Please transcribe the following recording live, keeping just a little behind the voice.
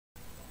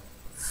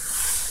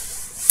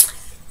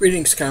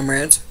Greetings,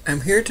 comrades.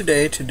 I'm here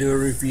today to do a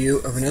review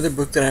of another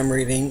book that I'm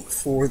reading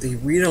for the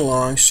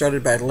read-along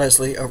started by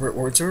Leslie over at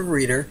Words of a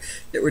Reader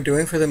that we're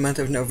doing for the month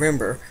of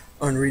November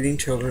on reading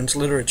children's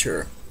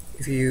literature.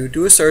 If you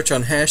do a search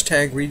on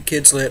hashtag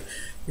readkidslit,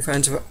 you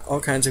find all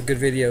kinds of good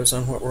videos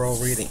on what we're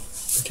all reading.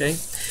 Okay,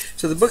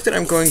 so the book that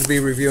I'm going to be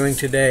reviewing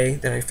today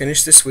that I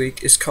finished this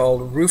week is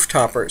called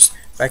Rooftoppers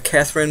by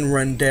Catherine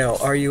Rundell,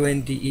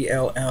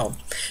 R-U-N-D-E-L-L,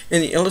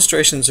 and the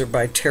illustrations are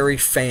by Terry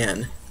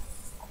Fan.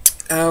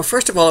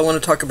 First of all, I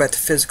want to talk about the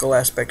physical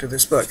aspect of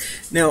this book.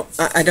 Now,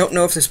 I don't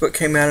know if this book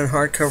came out in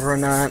hardcover or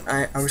not.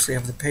 I obviously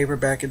have the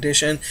paperback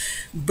edition,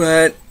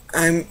 but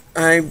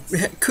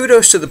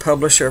kudos to the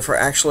publisher for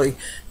actually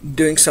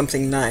doing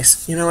something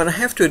nice. You know, and I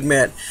have to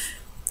admit,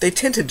 they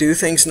tend to do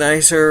things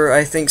nicer,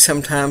 I think,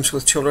 sometimes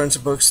with children's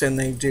books than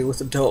they do with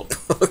adult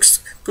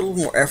books. Put a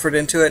little more effort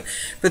into it.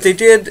 But they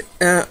did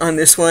on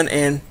this one,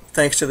 and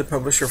thanks to the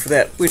publisher for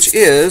that, which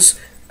is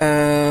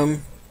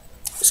Simon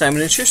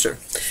 & Schuster.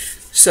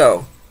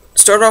 So,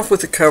 start off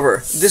with the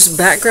cover. This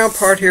background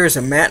part here is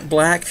a matte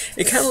black.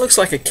 It kind of looks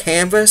like a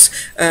canvas,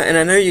 and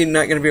I know you're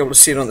not going to be able to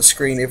see it on the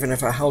screen even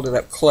if I hold it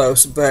up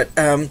close, but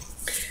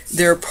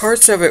there are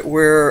parts of it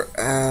where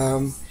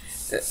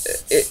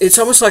it's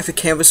almost like the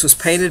canvas was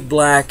painted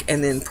black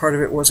and then part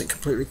of it wasn't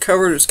completely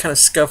covered. It was kind of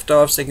scuffed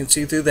off so you can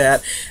see through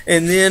that.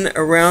 And then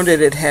around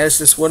it, it has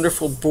this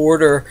wonderful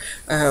border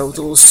with a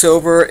little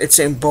silver. It's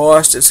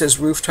embossed. It says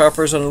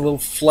Rooftoppers on a little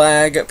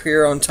flag up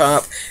here on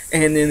top,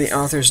 and then the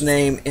author's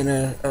name in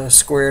a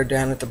square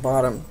down at the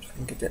bottom. I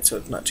can get that so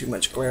it's not too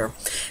much glare.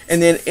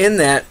 And then in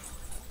that,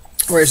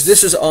 whereas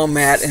this is all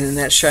matte and then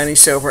that's shiny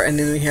silver, and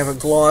then we have a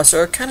gloss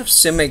or a kind of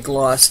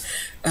semi-gloss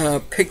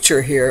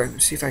picture here.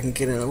 Let's see if I can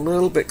get in a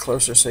little bit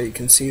closer so you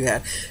can see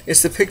that.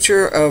 It's the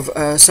picture of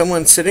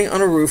someone sitting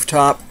on a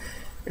rooftop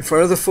in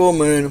front of the full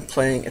moon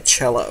playing a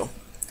cello.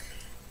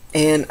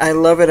 And I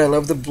love it. I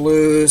love the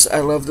blues. I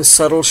love the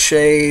subtle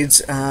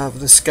shades of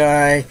the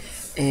sky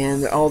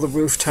and all the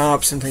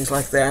rooftops and things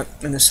like that,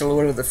 and the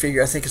silhouette of the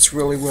figure. I think it's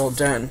really well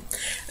done.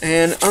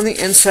 And on the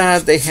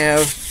inside they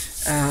have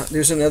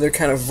there's another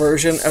kind of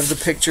version of the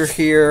picture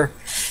here.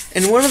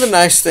 And one of the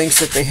nice things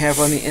that they have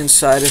on the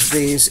inside of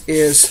these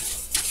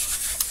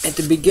is at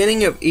the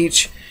beginning of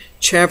each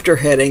chapter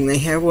heading they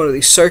have one of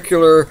these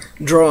circular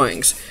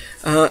drawings.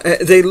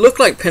 They look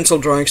like pencil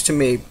drawings to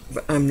me.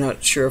 I'm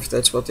not sure if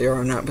that's what they are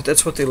or not, but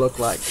that's what they look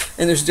like.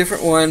 And there's a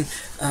different one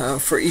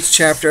for each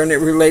chapter, and it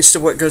relates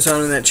to what goes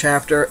on in that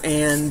chapter,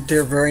 and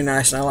they're very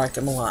nice, and I like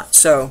them a lot.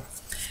 So,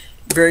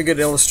 very good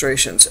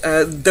illustrations.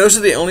 Those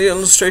are the only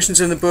illustrations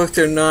in the book.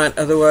 They're not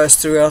otherwise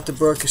throughout the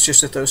book. It's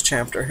just at those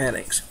chapter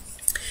headings.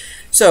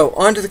 So,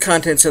 on to the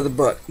contents of the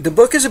book. The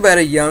book is about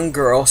a young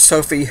girl,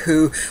 Sophie,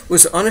 who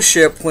was on a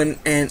ship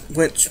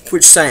which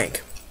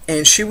sank.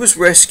 And she was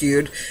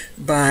rescued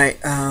by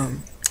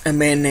a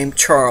man named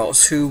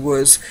Charles, who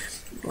was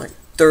like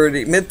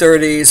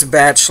mid-30s, a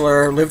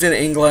bachelor, lived in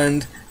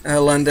England,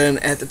 London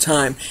at the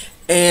time.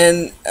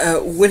 And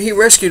when he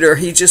rescued her,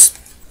 he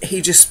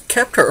just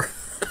kept her.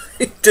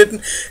 He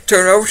didn't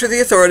turn over to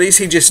the authorities.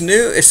 He just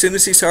knew as soon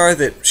as he saw her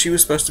that she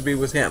was supposed to be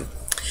with him.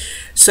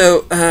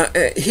 So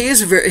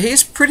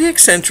he's pretty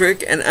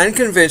eccentric and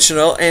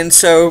unconventional, and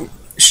so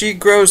she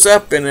grows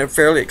up in a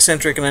fairly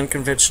eccentric and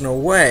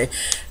unconventional way.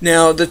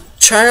 Now, the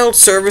child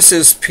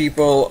services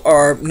people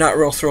are not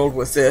real thrilled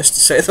with this, to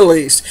say the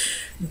least,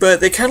 but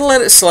they kind of let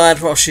it slide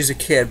while she's a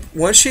kid.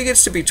 Once she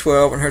gets to be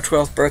 12, on her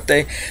 12th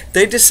birthday,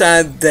 they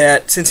decide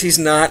that since he's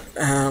not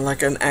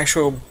like an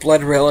actual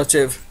blood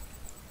relative,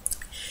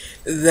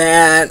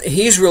 that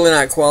he's really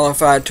not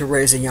qualified to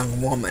raise a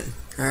young woman.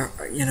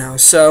 You know,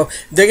 so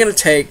they're going to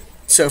take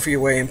Sophie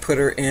away and put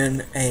her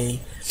in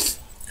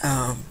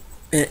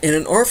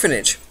an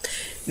orphanage.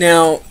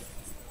 Now,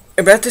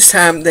 about this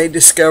time, they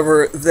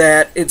discover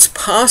that it's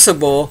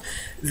possible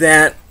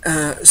that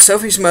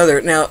Sophie's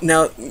mother...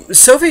 Now,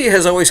 Sophie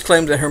has always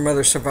claimed that her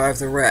mother survived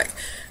the wreck,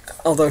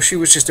 although she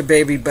was just a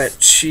baby,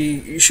 but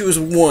she was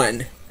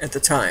 1 at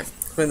the time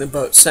when the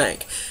boat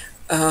sank.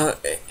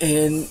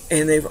 And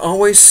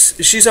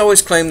she's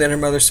always claimed that her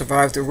mother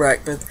survived the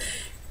wreck, but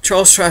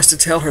Charles tries to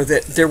tell her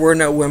that there were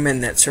no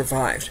women that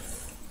survived.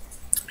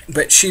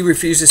 But she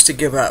refuses to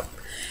give up.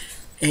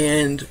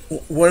 And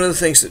one of the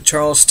things that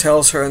Charles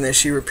tells her and that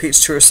she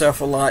repeats to herself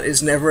a lot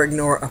is never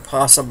ignore a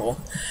possible.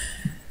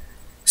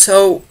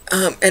 So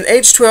at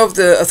age 12,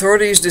 the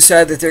authorities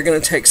decide that they're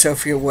going to take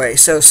Sophie away.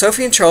 So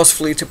Sophie and Charles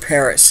flee to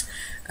Paris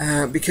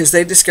because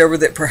they discover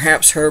that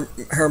perhaps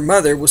her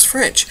mother was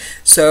French.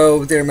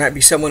 So there might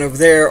be someone over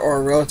there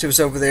or relatives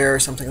over there or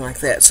something like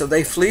that. So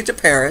they flee to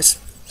Paris,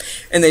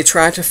 and they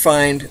try to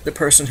find the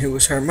person who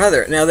was her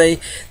mother. Now, they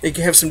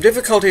have some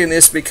difficulty in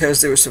this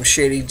because there was some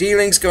shady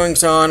dealings going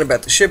on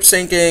about the ship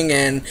sinking,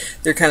 and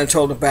they're kind of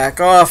told to back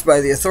off by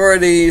the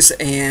authorities,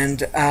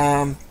 and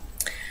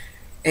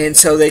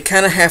so they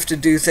kind of have to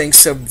do things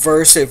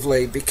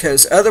subversively,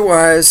 because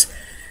otherwise,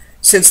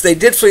 since they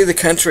did flee the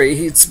country,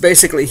 he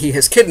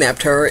has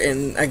kidnapped her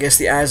in, I guess,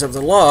 the eyes of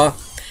the law.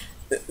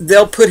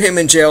 They'll put him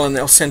in jail and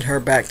they'll send her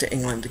back to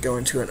England to go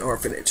into an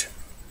orphanage.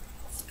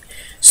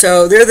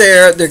 So they're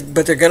there,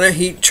 but they're gonna.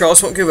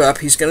 Charles won't give up.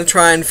 He's gonna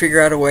try and figure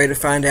out a way to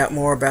find out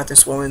more about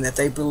this woman that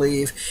they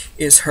believe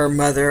is her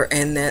mother,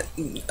 and that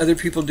other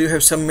people do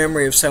have some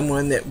memory of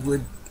someone that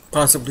would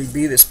possibly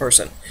be this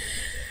person.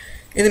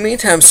 In the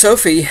meantime,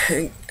 Sophie,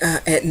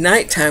 at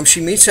nighttime, she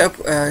meets up.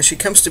 She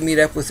comes to meet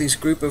up with these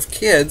group of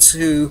kids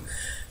who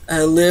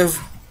live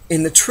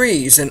in the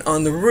trees and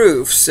on the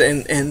roofs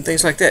and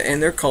things like that, and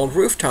they're called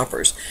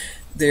Rooftoppers.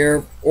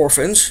 They're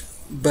orphans,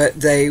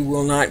 but they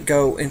will not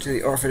go into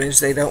the orphanage.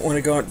 They don't want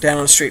to go down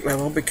on street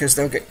level because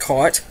they'll get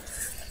caught.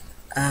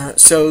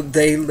 So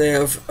they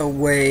live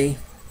away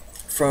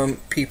from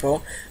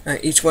people.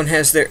 Each one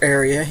has their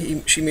area.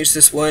 She meets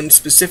this one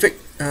specific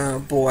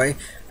boy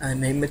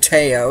named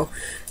Mateo,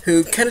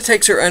 who kind of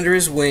takes her under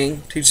his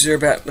wing, teaches her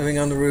about living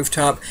on the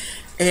rooftop,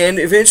 and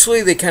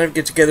eventually they kind of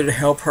get together to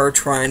help her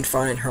try and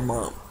find her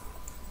mom.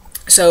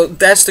 So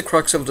that's the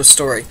crux of the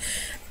story.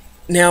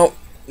 Now,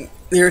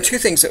 there are two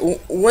things.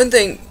 One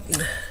thing,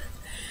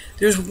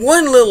 there's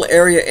one little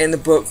area in the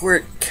book where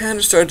it kind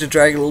of started to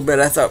drag a little bit.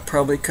 I thought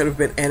probably could have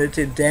been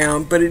edited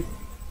down, but it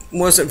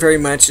wasn't very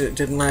much, and it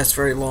didn't last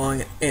very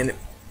long, and it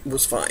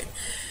was fine.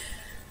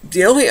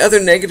 The only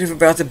other negative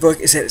about the book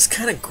is that it's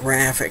kind of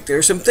graphic. There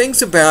are some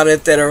things about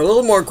it that are a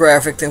little more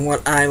graphic than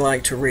what I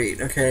like to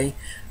read, okay?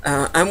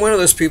 I'm one of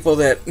those people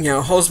that,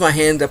 holds my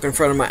hand up in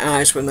front of my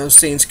eyes when those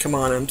scenes come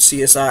on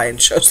CSI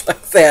and shows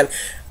like that.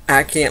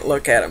 I can't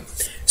look at them.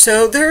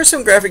 So there are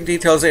some graphic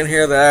details in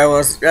here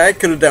that I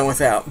could have done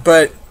without,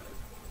 but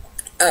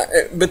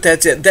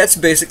that's it. That's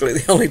basically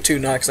the only two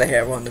knocks I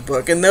have on the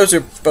book, and those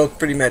are both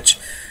pretty much,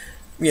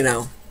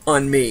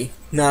 on me,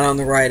 not on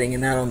the writing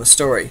and not on the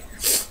story.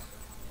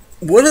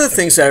 One of the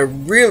things I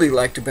really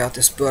liked about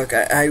this book,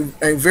 I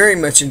very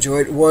much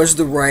enjoyed, was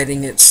the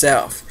writing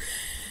itself.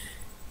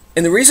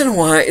 And the reason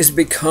why is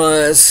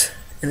because,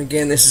 and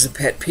again, this is a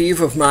pet peeve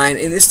of mine,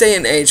 in this day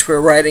and age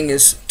where writing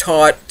is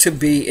taught to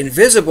be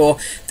invisible,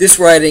 this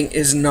writing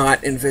is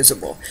not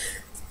invisible.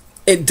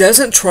 It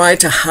doesn't try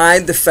to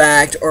hide the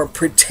fact or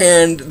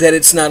pretend that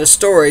it's not a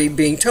story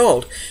being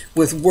told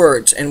with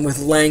words and with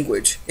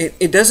language.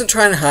 It doesn't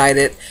try to hide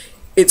it.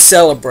 It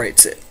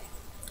celebrates it.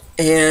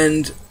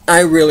 And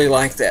I really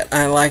like that.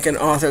 I like an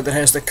author that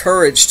has the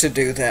courage to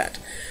do that.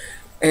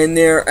 And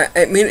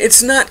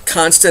it's not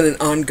constant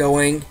and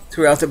ongoing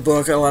throughout the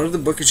book. A lot of the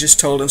book is just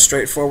told in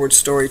straightforward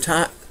story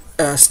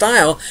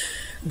style,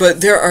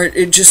 but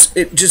it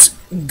just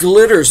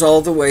glitters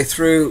all the way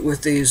through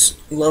with these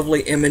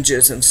lovely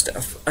images and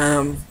stuff,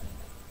 and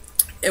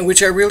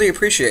which I really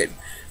appreciate.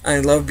 I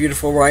love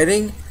beautiful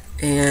writing,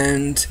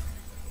 and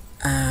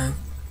I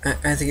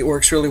think it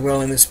works really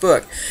well in this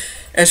book.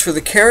 As for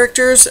the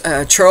characters,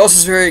 Charles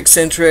is very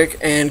eccentric,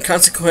 and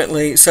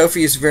consequently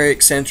Sophie is very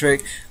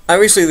eccentric.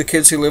 Obviously the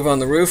kids who live on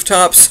the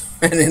rooftops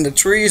and in the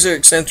trees are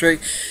eccentric.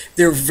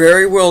 They're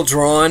very well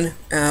drawn,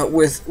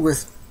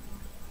 with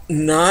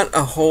not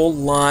a whole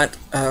lot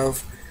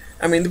of...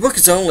 the book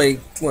is only,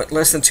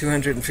 less than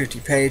 250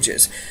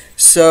 pages.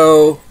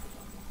 So,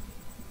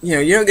 you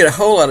don't get a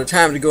whole lot of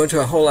time to go into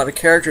a whole lot of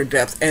character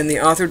depth, and the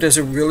author does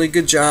a really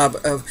good job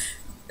of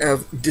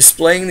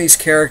displaying these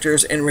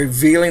characters and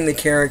revealing the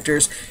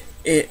characters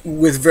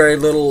with very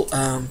little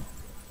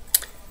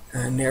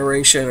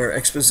narration or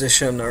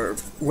exposition or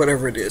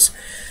whatever it is.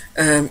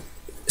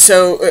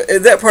 So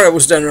that part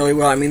was done really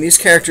well. These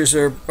characters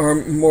are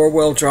more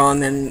well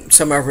drawn than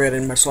some I've read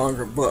in much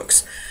longer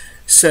books.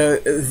 So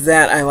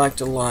that I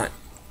liked a lot.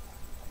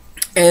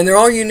 And they're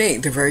all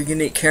unique. They're very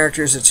unique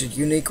characters. It's a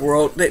unique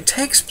world. It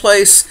takes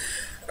place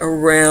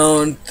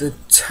around the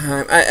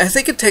time... I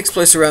think it takes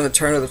place around the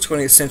turn of the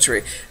 20th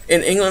century.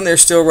 In England, they're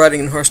still riding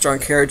in horse-drawn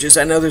carriages.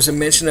 I know there's a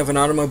mention of an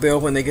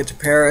automobile when they get to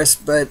Paris,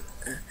 but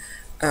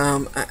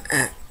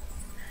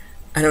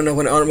I don't know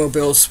when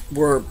automobiles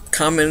were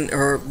common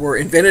or were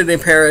invented in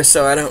Paris,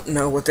 so I don't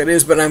know what that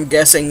is, but I'm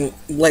guessing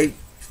late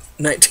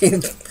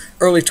 19th,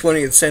 early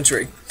 20th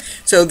century.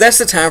 So that's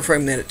the time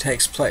frame that it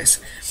takes place.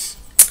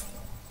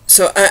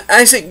 So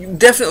I say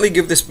definitely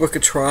give this book a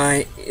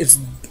try.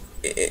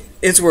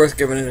 It's worth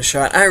giving it a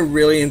shot. I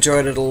really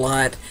enjoyed it a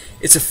lot.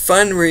 It's a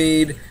fun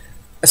read,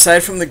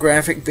 aside from the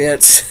graphic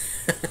bits.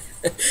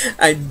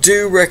 I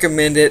do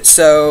recommend it,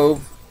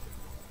 so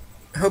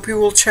I hope you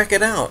will check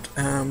it out.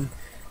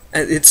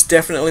 It's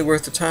definitely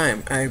worth the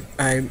time.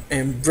 I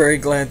am very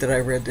glad that I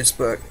read this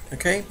book.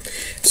 Okay,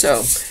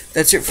 so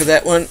that's it for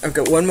that one. I've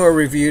got one more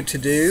review to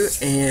do,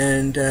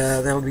 and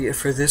that'll be it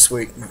for this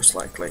week, most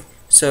likely.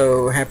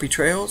 So happy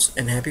trails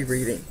and happy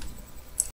reading.